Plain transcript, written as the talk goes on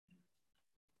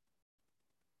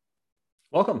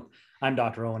Welcome. I'm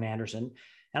Dr. Owen Anderson,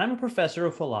 and I'm a professor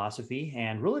of philosophy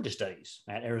and religious studies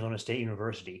at Arizona State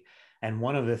University. And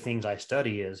one of the things I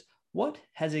study is what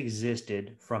has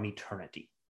existed from eternity?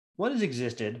 What has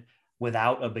existed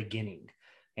without a beginning?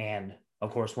 And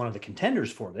of course, one of the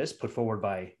contenders for this, put forward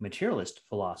by materialist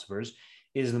philosophers,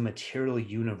 is the material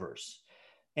universe.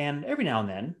 And every now and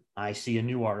then, I see a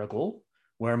new article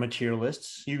where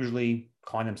materialists, usually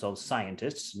calling themselves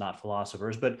scientists, not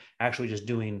philosophers, but actually just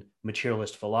doing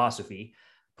materialist philosophy,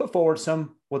 put forward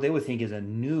some what they would think is a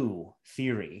new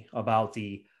theory about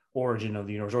the origin of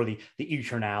the universe or the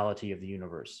eternality of the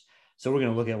universe. So we're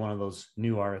going to look at one of those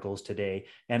new articles today.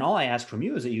 And all I ask from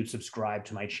you is that you subscribe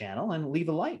to my channel and leave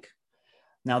a like.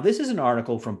 Now, this is an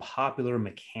article from Popular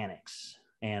Mechanics,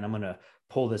 and I'm going to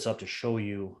pull this up to show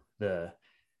you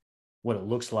what it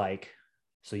looks like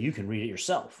so you can read it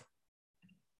yourself.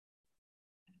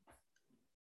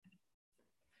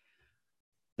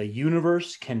 The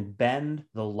universe can bend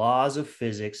the laws of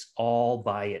physics all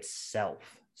by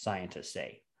itself, scientists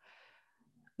say.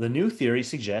 The new theory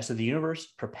suggests that the universe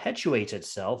perpetuates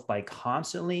itself by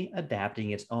constantly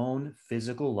adapting its own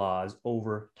physical laws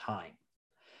over time.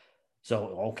 So,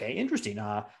 okay, interesting.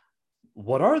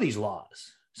 What are these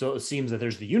laws? So it seems that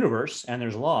there's the universe and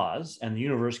there's laws, and the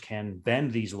universe can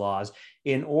bend these laws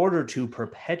in order to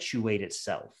perpetuate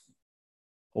itself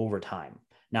over time.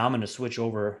 Now I'm going to switch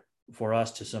over for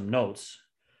us to some notes.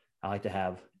 I like to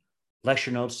have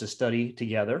lecture notes to study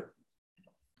together.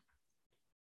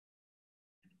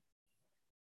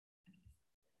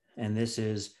 And this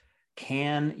is,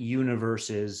 can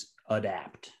universes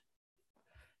adapt?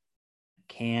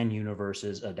 Can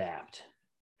universes adapt?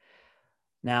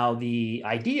 Now, the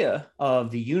idea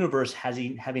of the universe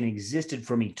having existed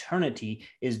from eternity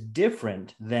is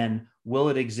different than will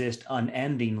it exist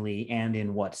unendingly and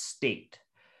in what state?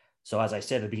 So as I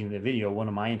said at the beginning of the video, one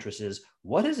of my interests is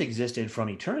what has existed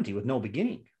from eternity with no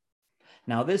beginning?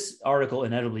 Now, this article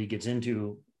inevitably gets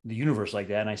into the universe like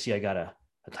that, and I see I got a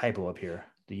typo up here.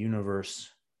 The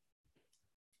universe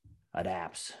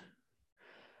adapts.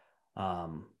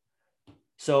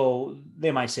 So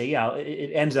they might say, yeah,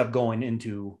 it ends up going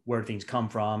into where things come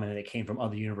from and it came from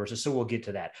other universes. So we'll get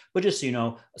to that. But just so you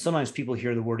know, sometimes people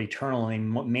hear the word eternal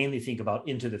and they mainly think about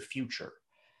into the future.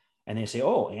 And they say,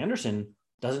 oh, Anderson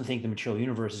doesn't think the material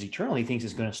universe is eternal. He thinks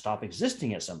it's going to stop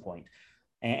existing at some point.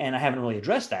 And I haven't really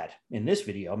addressed that in this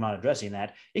video. I'm not addressing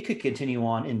that. It could continue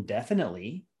on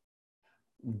indefinitely,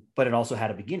 but it also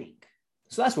had a beginning.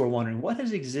 So that's what we're wondering. What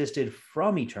has existed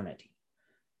from eternity?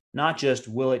 Not just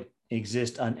will it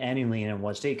exist unendingly and in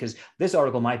what state, because this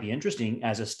article might be interesting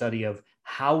as a study of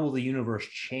how will the universe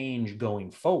change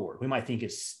going forward. We might think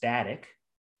it's static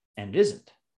and it isn't.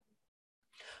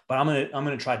 But I'm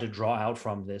going to try to draw out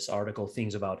from this article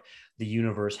things about the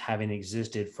universe having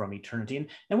existed from eternity.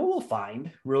 And what we'll find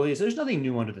really is there's nothing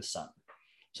new under the sun.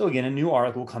 So again, a new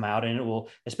article will come out and it will,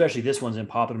 especially this one's in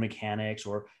Popular Mechanics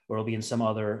or it'll be in some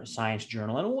other science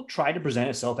journal, and it will try to present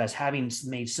itself as having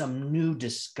made some new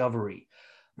discovery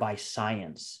by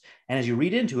science. And as you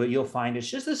read into it, you'll find it's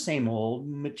just the same old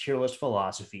materialist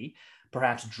philosophy,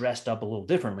 perhaps dressed up a little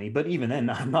differently. But even then,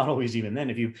 not always even then,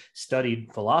 if you've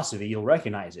studied philosophy, you'll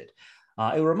recognize it.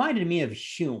 It reminded me of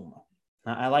Hume.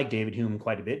 I like David Hume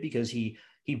quite a bit because he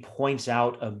points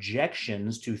out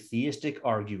objections to theistic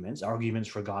arguments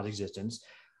for God's existence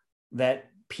that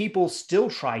people still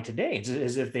try today. It's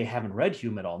as if they haven't read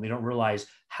Hume at all. And they don't realize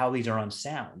how these are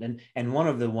unsound. And one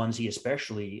of the ones he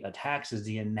especially attacks is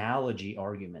the analogy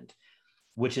argument,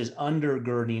 which is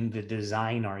undergirding the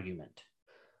design argument.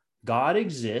 God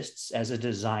exists as a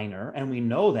designer, and we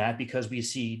know that because we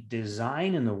see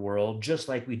design in the world just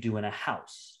like we do in a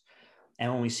house.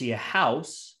 And when we see a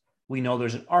house, we know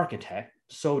there's an architect.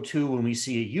 So too, when we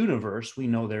see a universe, we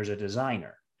know there's a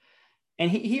designer. And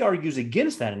he argues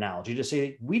against that analogy to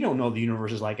say we don't know the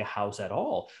universe is like a house at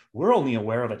all. We're only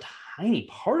aware of a tiny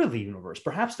part of the universe.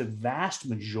 Perhaps the vast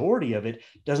majority of it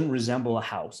doesn't resemble a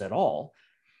house at all.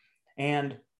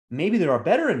 And maybe there are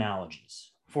better analogies.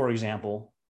 For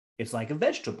example, it's like a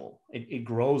vegetable. It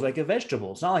grows like a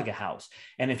vegetable. It's not like a house.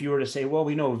 And if you were to say, well,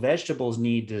 we know vegetables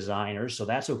need designers, so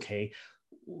that's okay.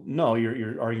 No,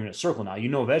 you're arguing a circle now. You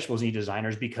know vegetables need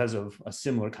designers because of a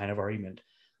similar kind of argument.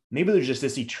 Maybe there's just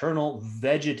this eternal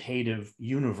vegetative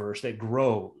universe that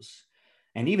grows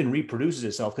and even reproduces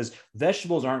itself, because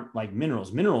vegetables aren't like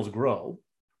minerals. Minerals grow.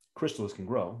 Crystals can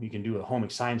grow. You can do a home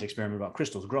science experiment about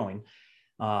crystals growing.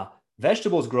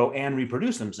 Vegetables grow and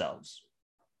reproduce themselves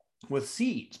with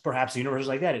seeds. Perhaps the universe is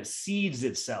like that. It seeds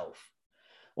itself.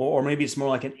 Or maybe it's more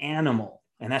like an animal.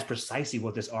 And that's precisely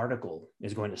what this article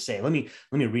is going to say. Let me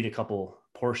read a couple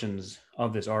portions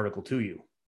of this article to you.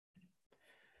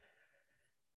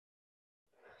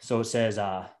 So it says,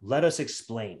 let us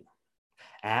explain.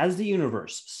 As the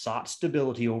universe sought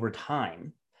stability over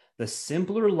time, the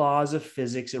simpler laws of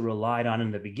physics it relied on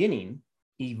in the beginning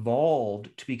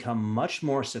evolved to become much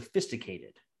more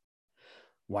sophisticated.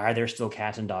 Why are there still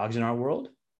cats and dogs in our world,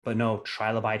 but no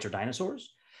trilobites or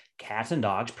dinosaurs? Cats and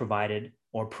dogs provided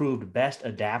or proved best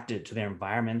adapted to their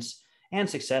environments and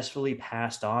successfully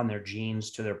passed on their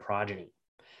genes to their progeny.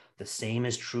 The same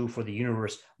is true for the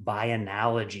universe by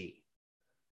analogy.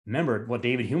 Remember, what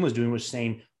David Hume was doing was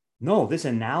saying, no, this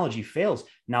analogy fails.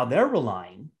 Now they're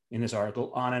relying in this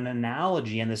article on an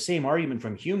analogy, and the same argument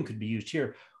from Hume could be used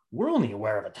here. We're only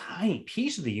aware of a tiny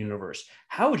piece of the universe.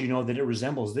 How would you know that it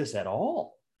resembles this at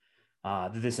all?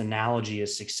 That this analogy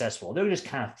is successful? They're just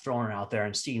kind of throwing it out there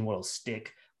and seeing what'll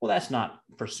stick. Well, that's not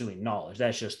pursuing knowledge.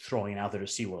 That's just throwing it out there to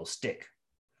see what'll stick.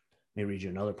 Let me read you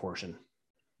another portion.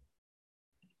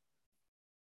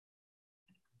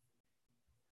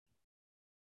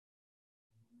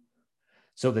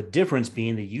 So the difference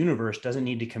being the universe doesn't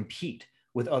need to compete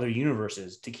with other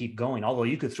universes to keep going. Although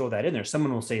you could throw that in there.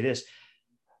 Someone will say this: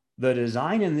 the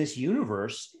design in this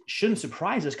universe shouldn't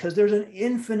surprise us because there's an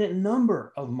infinite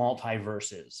number of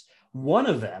multiverses. One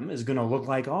of them is going to look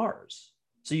like ours.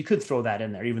 So you could throw that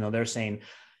in there, even though they're saying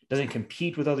it doesn't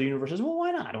compete with other universes. Well,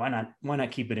 why not? Why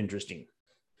not keep it interesting?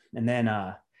 And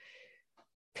then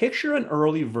picture an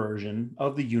early version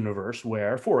of the universe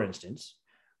where, for instance,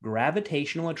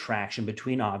 gravitational attraction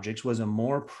between objects was a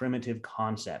more primitive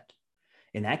concept.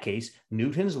 In that case,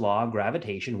 Newton's law of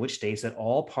gravitation, which states that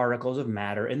all particles of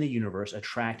matter in the universe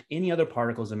attract any other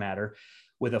particles of matter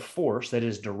with a force that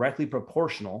is directly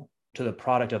proportional to the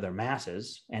product of their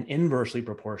masses and inversely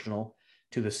proportional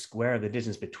to the square of the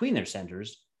distance between their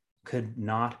centers, could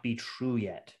not be true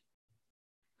yet.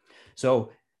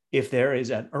 So if there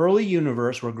is an early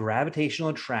universe where gravitational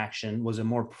attraction was a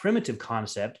more primitive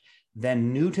concept,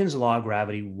 then Newton's law of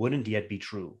gravity wouldn't yet be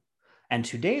true. And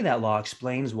today that law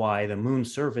explains why the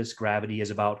moon's surface gravity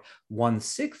is about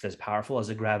 1/6 as powerful as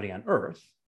the gravity on Earth,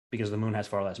 because the moon has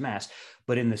far less mass.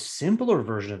 But in the simpler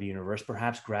version of the universe,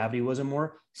 perhaps gravity was a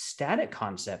more static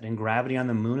concept, and gravity on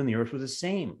the moon and the Earth were the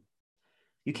same.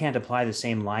 You can't apply the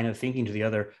same line of thinking to the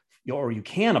other, or you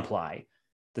can apply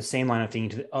the same line of thinking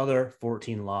to the other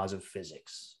 14 laws of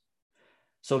physics.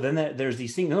 So then there's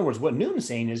these things. In other words, what Newton's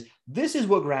saying is, this is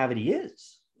what gravity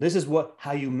is. This is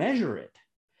how you measure it.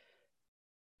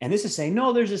 And this is saying,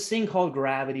 no, there's this thing called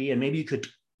gravity, and maybe you could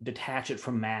detach it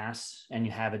from mass and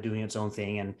you have it doing its own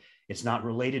thing, and it's not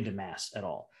related to mass at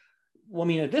all. Well, I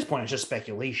mean, at this point, it's just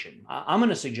speculation. I'm going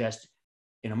to suggest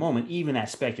in a moment, even that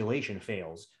speculation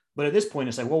fails. But at this point,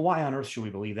 it's like, well, why on earth should we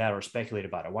believe that or speculate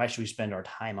about it? Why should we spend our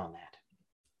time on that?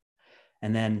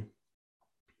 And then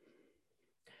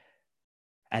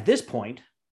at this point,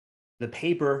 the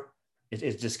paper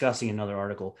is discussing another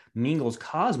article, mingles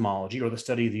cosmology, or the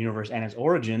study of the universe and its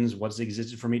origins, what's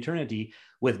existed from eternity,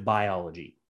 with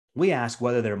biology. We ask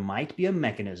whether there might be a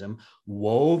mechanism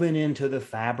woven into the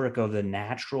fabric of the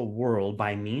natural world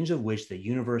by means of which the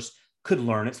universe could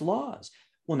learn its laws.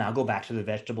 We'll now go back to the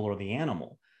vegetable or the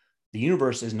animal. The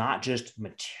universe is not just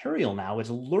material now, it's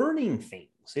learning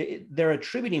things. They're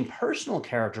attributing personal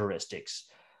characteristics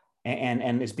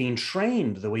and it's being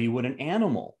trained the way you would an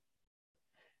animal.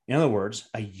 In other words,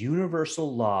 a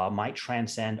universal law might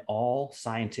transcend all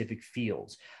scientific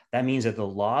fields. That means that the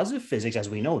laws of physics, as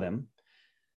we know them,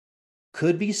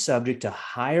 could be subject to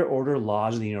higher order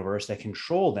laws of the universe that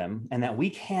control them and that we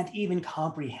can't even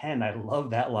comprehend. I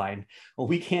love that line. Well,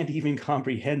 we can't even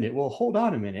comprehend it. Well, hold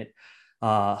on a minute.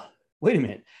 Wait a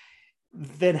minute.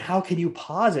 Then how can you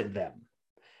posit them?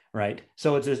 Right?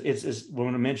 So it's we're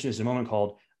going to mention this in a moment,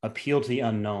 called appeal to the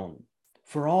unknown.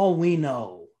 For all we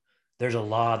know, there's a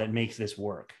law that makes this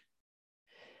work.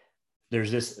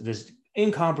 There's this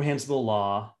incomprehensible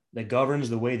law that governs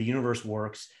the way the universe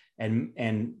works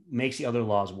and makes the other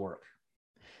laws work.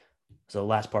 So the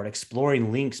last part,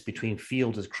 exploring links between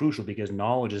fields is crucial because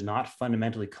knowledge is not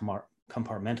fundamentally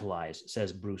compartmentalized,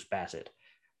 says Bruce Bassett,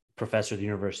 professor at the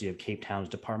University of Cape Town's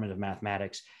Department of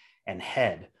Mathematics and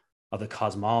head of the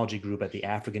cosmology group at the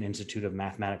African Institute of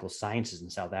Mathematical Sciences in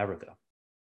South Africa.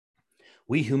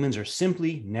 We humans are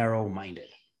simply narrow-minded.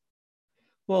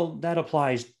 Well, that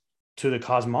applies to the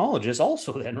cosmologists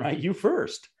also then, right? You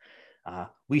first.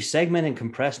 We segment and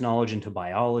compress knowledge into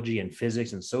biology and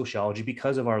physics and sociology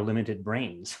because of our limited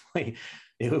brains.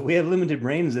 If we have limited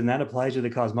brains, then that applies to the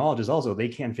cosmologists also. They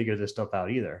can't figure this stuff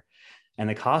out either. And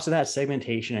the cost of that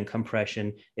segmentation and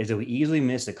compression is that we easily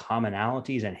miss the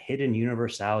commonalities and hidden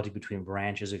universality between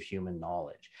branches of human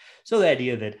knowledge. So the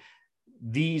idea that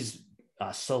these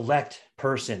select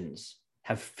persons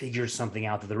have figured something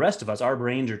out that the rest of us, our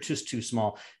brains are just too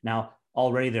small. Now,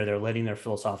 already they're letting their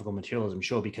philosophical materialism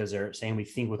show, because they're saying we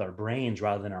think with our brains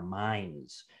rather than our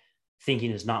minds.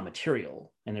 Thinking is not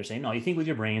material. And they're saying, no, you think with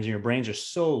your brains, and your brains are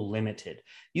so limited.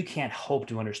 You can't hope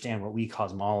to understand what we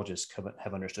cosmologists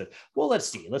have understood. Well, let's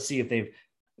see if they've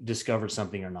discovered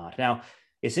something or not. Now,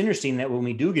 it's interesting that when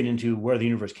we do get into where the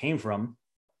universe came from,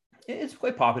 it's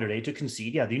quite popular today to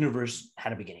concede, yeah, the universe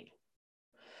had a beginning.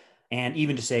 And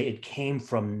even to say it came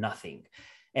from nothing.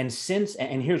 And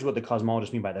here's what the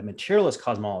cosmologists mean by that. Materialist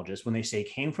cosmologists, when they say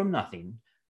came from nothing,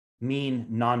 mean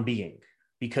non-being,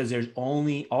 because there's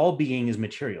only, all being is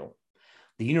material.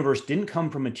 The universe didn't come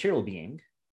from material being,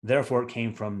 therefore it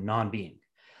came from non-being.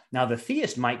 Now, the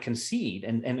theist might concede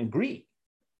and agree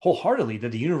wholeheartedly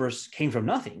that the universe came from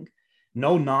nothing.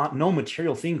 No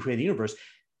material thing created the universe,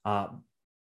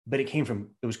 but it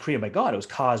was created by God. It was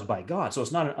caused by God. So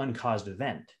it's not an uncaused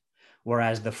event.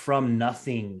 Whereas the from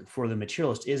nothing for the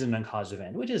materialist is an uncaused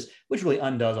event, which really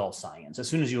undoes all science. As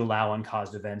soon as you allow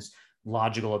uncaused events,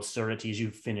 logical absurdities,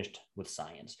 you've finished with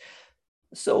science.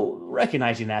 So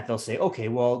recognizing that, they'll say, okay,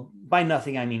 well, by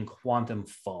nothing, I mean quantum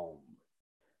foam.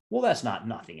 Well, that's not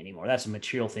nothing anymore. That's a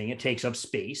material thing. It takes up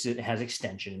space. It has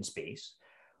extension in space.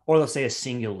 Or they'll say a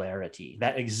singularity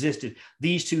that existed.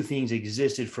 These two things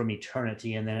existed from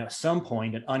eternity. And then at some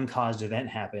point, an uncaused event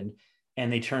happened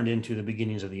and they turned into the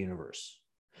beginnings of the universe.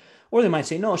 Or they might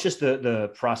say, no, it's just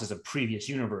the process of previous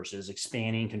universes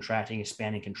expanding,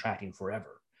 contracting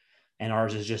forever. And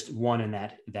ours is just one in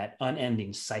that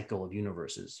unending cycle of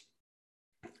universes.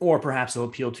 Or perhaps they'll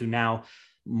appeal to, now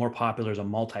more popular, as a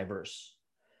multiverse.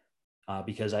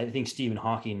 Because I think Stephen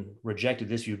Hawking rejected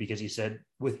this view because he said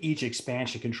with each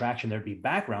expansion, contraction, there'd be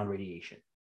background radiation.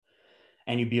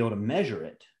 And you'd be able to measure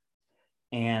it.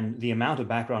 And the amount of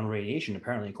background radiation,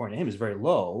 apparently, according to him, is very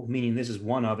low, meaning this is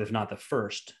one of, if not the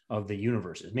first of the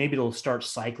universes. Maybe it'll start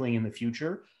cycling in the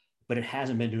future, but it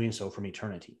hasn't been doing so from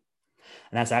eternity.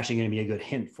 And that's actually going to be a good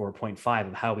hint for point 5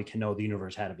 of how we can know the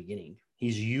universe had a beginning.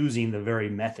 He's using the very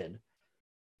method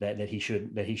that he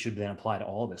should then apply to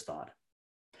all of his thought.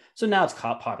 So now it's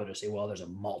popular to say, well, there's a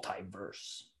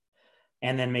multiverse,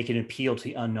 and then make an appeal to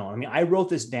the unknown. I mean, I wrote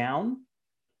this down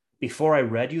before I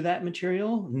read you that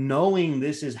material, knowing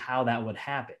this is how that would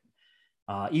happen.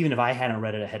 Even if I hadn't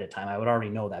read it ahead of time, I would already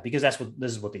know that, because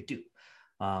this is what they do.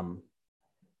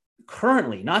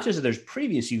 Currently, not just that there's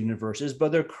previous universes,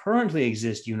 but there currently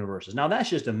exist universes. Now, that's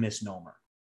just a misnomer.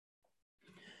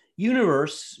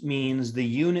 Universe means the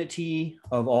unity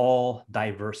of all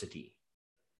diversity.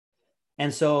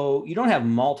 And so you don't have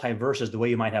multiverses the way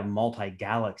you might have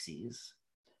multi-galaxies.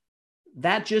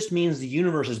 That just means the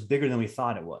universe is bigger than we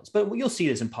thought it was. But you'll see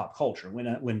this in pop culture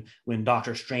when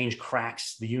Doctor Strange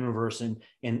cracks the universe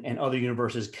and other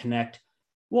universes connect.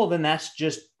 Well, then that's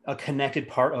just a connected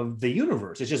part of the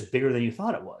universe. It's just bigger than you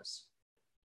thought it was.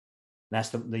 That's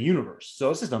the universe.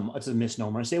 So it's a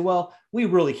misnomer. And say, well, we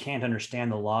really can't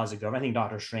understand the laws of government. I think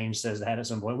Doctor Strange says that at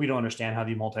some point. We don't understand how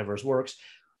the multiverse works.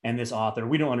 And this author,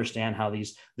 we don't understand how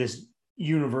this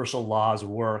universal laws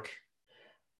work.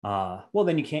 Well,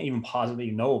 then you can't even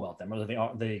positively know about them,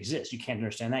 or they exist. You can't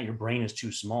understand that. Your brain is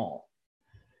too small.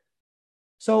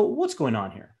 So what's going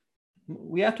on here?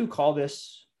 We have to call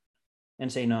this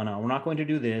and say, no, we're not going to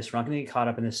do this. We're not going to get caught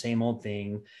up in the same old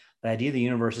thing. The idea of the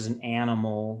universe as an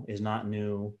animal is not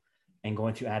new and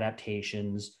going through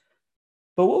adaptations.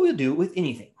 But what we'll do with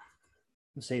anything,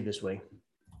 let's say it this way,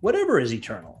 whatever is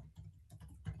eternal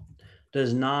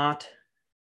does not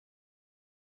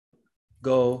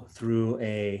go through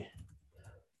a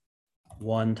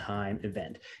one-time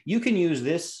event. You can use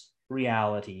this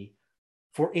reality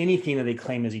for anything that they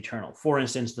claim is eternal. For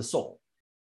instance, the soul.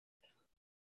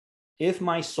 If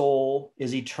my soul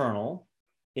is eternal,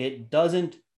 it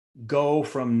doesn't go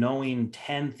from knowing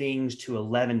 10 things to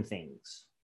 11 things.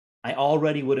 I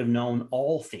already would have known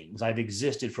all things. I've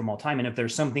existed from all time. And if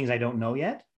there's some things I don't know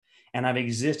yet, and I've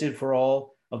existed for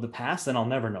all of the past, then I'll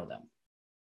never know them.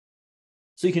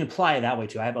 So you can apply it that way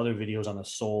too. I have other videos on the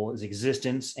soul, its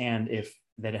existence, and if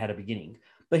that it had a beginning.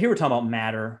 But here we're talking about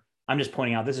matter. I'm just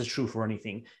pointing out this is true for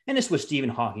anything. And it's what Stephen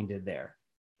Hawking did there.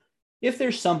 If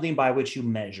there's something by which you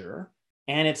measure,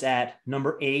 and it's at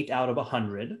number 8 out of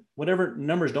 100, whatever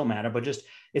numbers don't matter, but just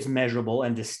it's measurable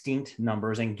and distinct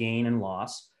numbers and gain and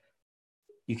loss,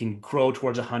 you can grow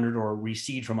towards 100 or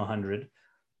recede from 100,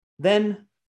 then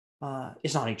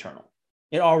it's not eternal.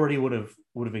 It already would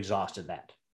have exhausted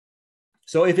that.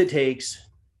 So if it takes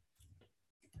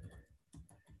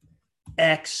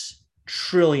X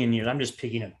trillion years, I'm just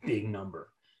picking a big number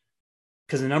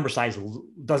because the number size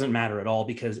doesn't matter at all,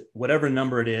 because whatever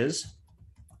number it is,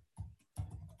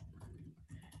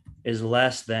 is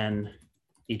less than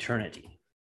eternity,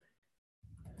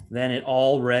 then it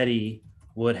already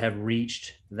would have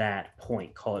reached that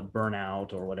point. Call it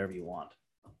burnout or whatever you want.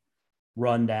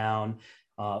 Rundown,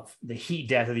 the heat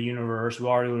death of the universe. We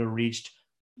already would have reached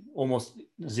almost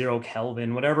 0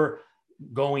 Kelvin, whatever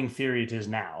going theory it is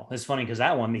now. It's funny because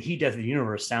that one, the heat death of the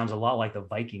universe, sounds a lot like the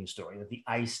Viking story, that the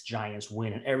ice giants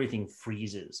win and everything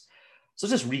freezes. So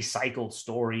it's just recycled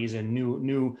stories and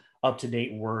new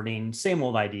up-to-date wording. Same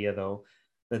old idea, though,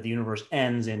 that the universe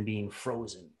ends in being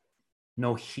frozen,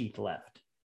 no heat left.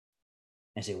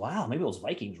 And say, wow, maybe those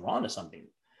Vikings were onto something.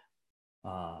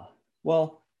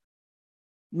 Well,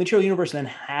 the material universe then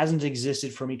hasn't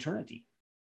existed from eternity.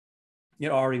 It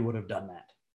already would have done that.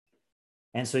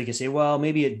 And so you can say, well,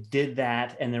 maybe it did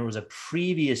that, and there was a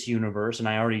previous universe, and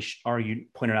I already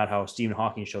pointed out how Stephen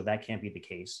Hawking showed that can't be the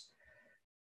case.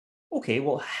 Okay,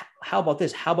 well, how about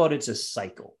this? How about it's a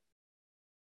cycle?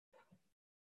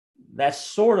 That's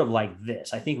sort of like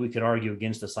this. I think we could argue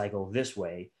against the cycle this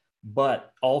way,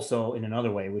 but also in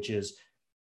another way, which is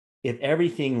if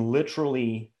everything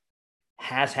literally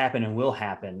has happened and will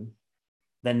happen,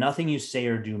 then nothing you say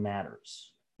or do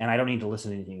matters. And I don't need to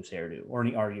listen to anything you say or do, or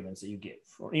any arguments that you give,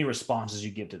 or any responses you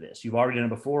give to this. You've already done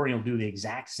it before, and you'll do the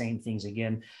exact same things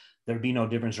again. There'd be no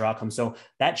difference or outcome. So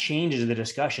that changes the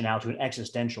discussion now to an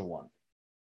existential one.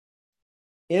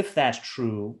 If that's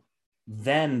true,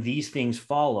 then these things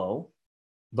follow.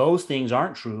 Those things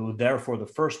aren't true, therefore the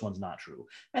first one's not true.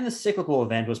 And the cyclical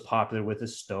event was popular with the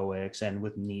Stoics and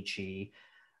with Nietzsche.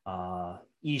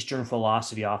 Eastern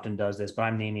philosophy often does this, but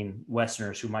I'm naming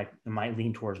Westerners who might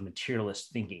lean towards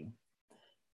materialist thinking.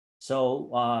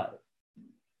 So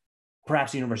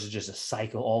perhaps the universe is just a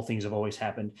cycle. All things have always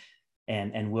happened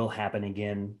and will happen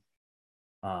again.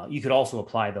 You could also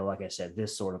apply, though, like I said,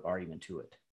 this sort of argument to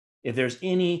it. If there's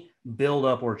any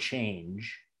buildup or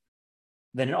change,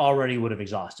 then it already would have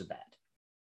exhausted that.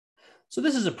 So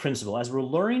this is a principle. As we're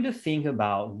learning to think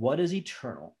about what is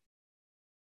eternal,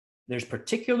 there's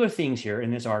particular things here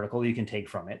in this article you can take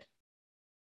from it.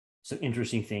 Some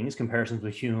interesting things, comparisons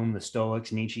with Hume, the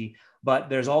Stoics, Nietzsche, but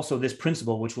there's also this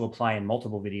principle which will apply in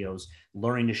multiple videos,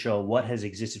 learning to show what has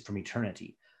existed from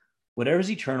eternity. Whatever is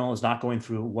eternal is not going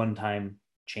through one-time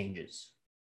changes.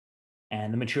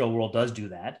 And the material world does do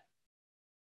that.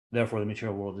 Therefore, the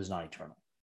material world is not eternal.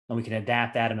 And we can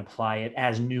adapt that and apply it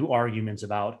as new arguments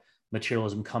about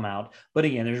materialism come out. But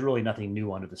again, there's really nothing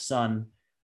new under the sun.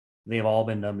 They've all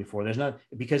been done before. There's not,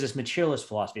 because it's materialist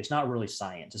philosophy. It's not really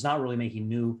science. It's not really making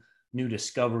new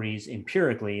discoveries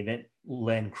empirically that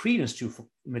lend credence to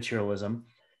materialism.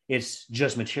 It's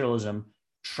just materialism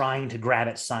trying to grab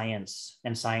at science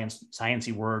and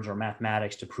sciencey words or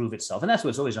mathematics to prove itself. And that's what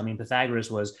it's always. I mean,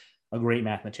 Pythagoras was a great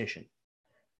mathematician.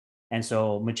 And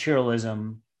so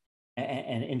materialism,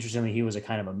 and interestingly, he was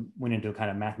went into a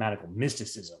kind of mathematical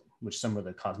mysticism, which some of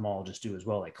the cosmologists do as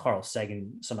well. Like Carl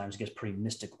Sagan sometimes gets pretty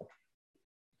mystical.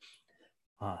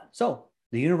 So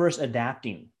the universe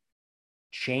adapting,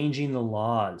 changing the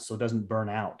laws so it doesn't burn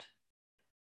out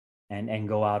and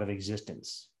go out of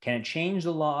existence. Can it change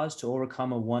the laws to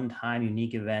overcome a one-time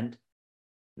unique event?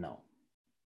 No.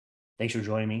 Thanks for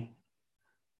joining me,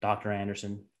 Dr.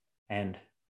 Anderson, and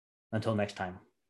until next time.